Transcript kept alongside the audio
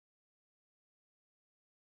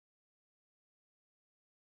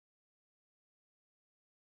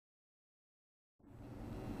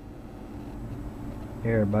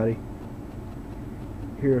Hey everybody,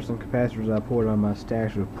 here are some capacitors I pulled on my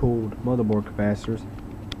stash of pooled motherboard capacitors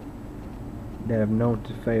that have known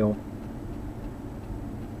to fail.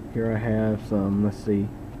 Here I have some, let's see,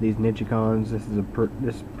 these Nichicons. This is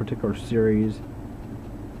this particular series.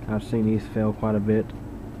 I've seen these fail quite a bit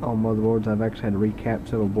on motherboards. I've actually had to recap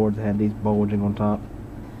several boards that had these bulging on top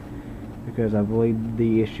because I believe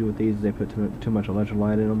the issue with these is they put too much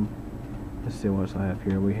electrolyte in them. Let's see what else I have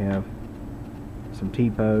here. We have some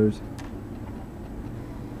T-Pos.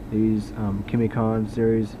 These Chemicon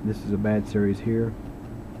series. This is a bad series here.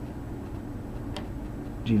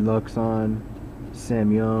 G-Luxon,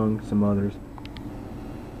 Samyang, some others.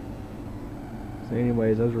 So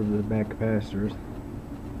anyways, those were the bad capacitors.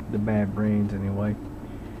 The bad brains anyway.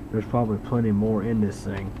 There's probably plenty more in this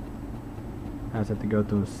thing. I just have to go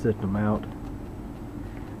through and sift them out.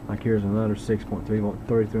 Like here's another 6.3 volt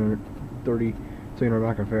 300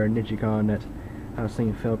 microfarad Nichicon that I've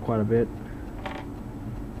seen fail quite a bit.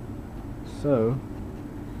 So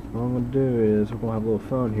what I'm going to do is we're going to have a little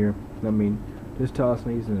fun here. I mean, just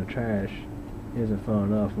tossing these in the trash isn't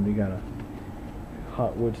fun enough when you got a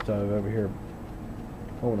hot wood stove over here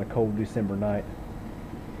on a cold December night.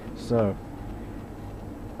 So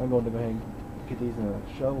I'm going to go ahead and get these in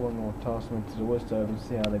a shovel. I'm going to toss them into the wood stove and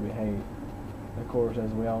see how they behave. Of course,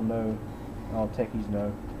 as we all know, all techies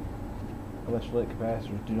know, electrolytic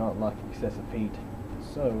capacitors do not like excessive heat.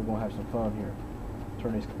 So we're going to have some fun here.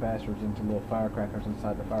 Turn these capacitors into little firecrackers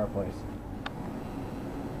inside the fireplace.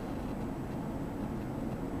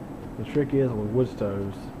 The trick is with wood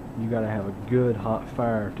stoves, you got to have a good hot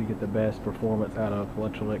fire to get the best performance out of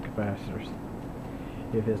electrolytic capacitors.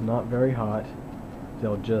 If it's not very hot,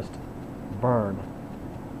 they'll just burn.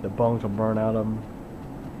 The bungs will burn out of them,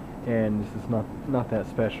 and this is not that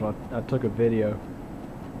special. I took a video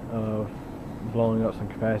of blowing up some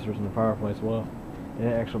capacitors in the fireplace. Well, it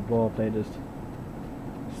didn't actually blow up, they just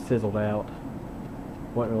sizzled out.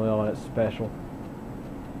 Wasn't really all that special.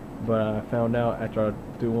 But I found out after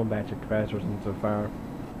I threw one batch of capacitors into the fire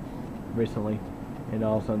recently, and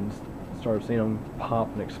all of a sudden started seeing them pop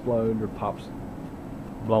and explode, or pops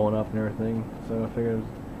blowing up and everything. So I figured it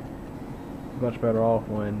was much better off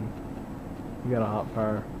when you got a hot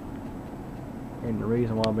fire. And the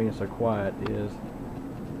reason why I'm being so quiet is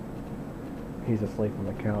he's asleep on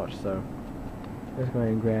the couch. So let's go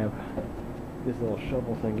ahead and grab this little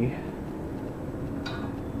shovel thingy.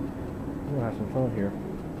 We'll have some fun here.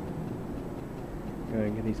 Go ahead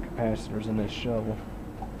and get these capacitors in this shovel.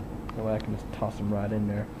 Go back and just toss them right in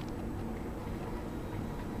there.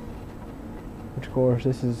 Which of course,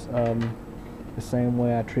 this is the same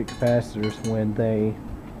way I treat capacitors when they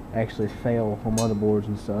actually fail on motherboards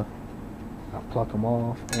and stuff. I pluck them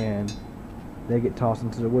off and they get tossed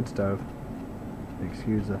into the wood stove.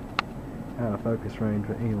 Excuse the out of focus range,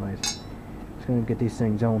 but anyways, just gonna get these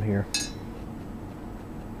things on here.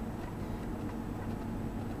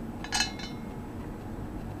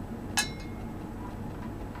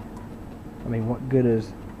 I mean, what good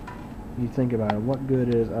is, you think about it, what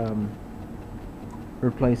good is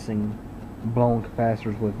replacing blown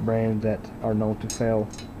capacitors with brands that are known to fail?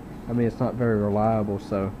 I mean, it's not very reliable.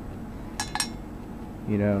 So,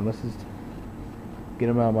 you know, let's just get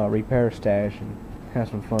them out of my repair stash and have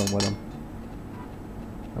some fun with them.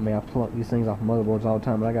 I mean, I pluck these things off motherboards all the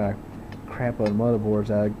time, but I got a crap load of motherboards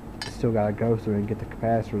that I still got to go through and get the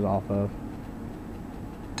capacitors off of.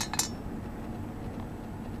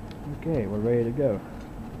 Okay, we're ready to go.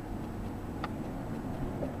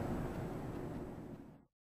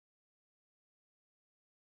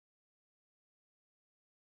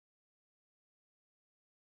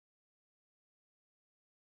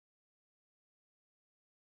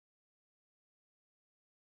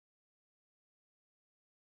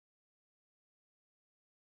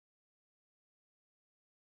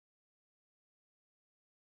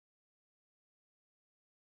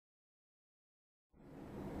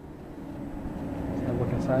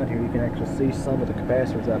 Look inside here, you can actually see some of the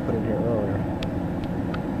capacitors I put in here earlier.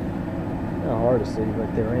 Not hard to see,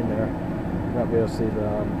 but they're in there. You might be able to see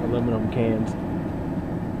the aluminum cans.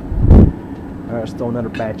 Alright, let's throw another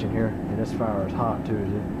batch in here. And this fire is hot too.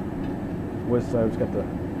 The wood stove's got the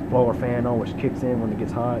blower fan on, which kicks in when it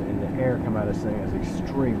gets hot, and the air coming out of this thing is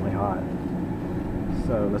extremely hot.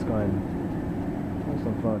 So let's go ahead and have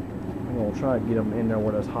some fun. I'm going to try to get them in there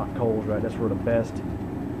where those hot coals, right? That's where the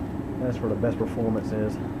best performance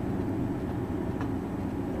is.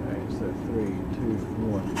 Alright, so 3, 2,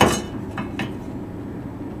 1.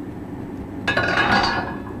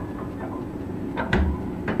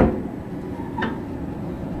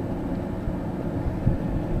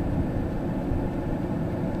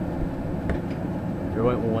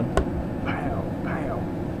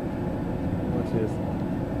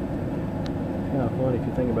 Kind of funny if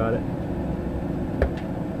you think about it.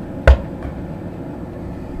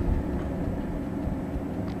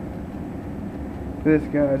 This,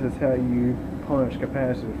 guys, is how you punish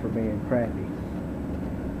capacitors for being crappy.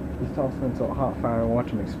 Just toss them into a hot fire and watch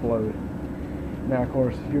them explode. Now, of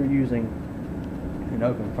course, if you're using an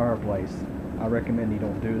open fireplace, I recommend you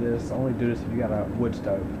don't do this. Only do this if you got a wood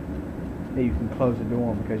stove that you can close the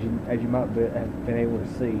door on, because as you might have been able to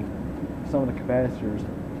see, some of the capacitors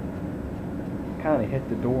kind of hit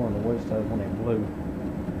the door on the wood stove when they blew.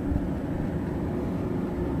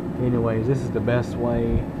 Anyways, this is the best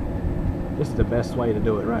way. This is the best way to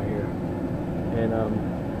do it right here. And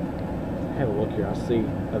have a look here. I see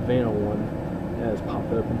a vent on one that has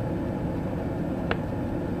popped open.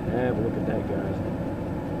 Have a look at that, guys.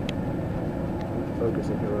 Focus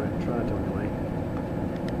it here right. Try to anyway.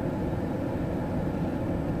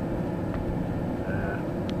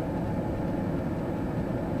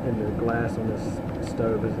 And the glass on this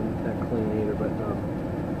stove isn't that clean either, but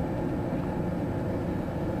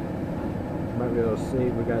might be able to see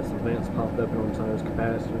we got some vents popped up on some of those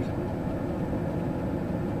capacitors,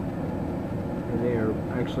 and they are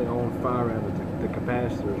actually on fire, and the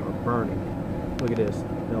capacitors are burning. Look at this,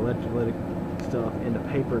 the electrolytic stuff and the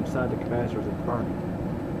paper inside the capacitors is burning.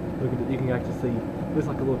 Look at it, you can actually see it looks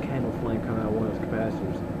like a little candle flame coming out of one of those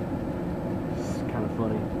capacitors. It's kind of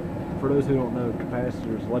funny. For those who don't know,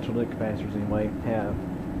 capacitors, electrolytic capacitors anyway, have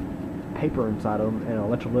paper inside of them and an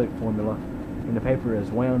electrolytic formula, and the paper is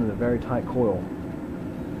wound in a very tight coil,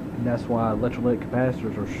 and that's why electrolytic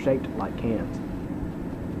capacitors are shaped like cans.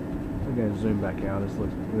 I'm going to zoom back out. This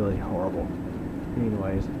looks really horrible.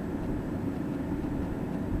 Anyways,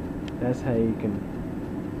 that's how you can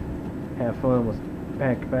have fun with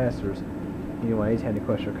bad capacitors. Anyways, had any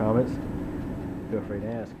questions or comments, feel free to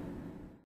ask.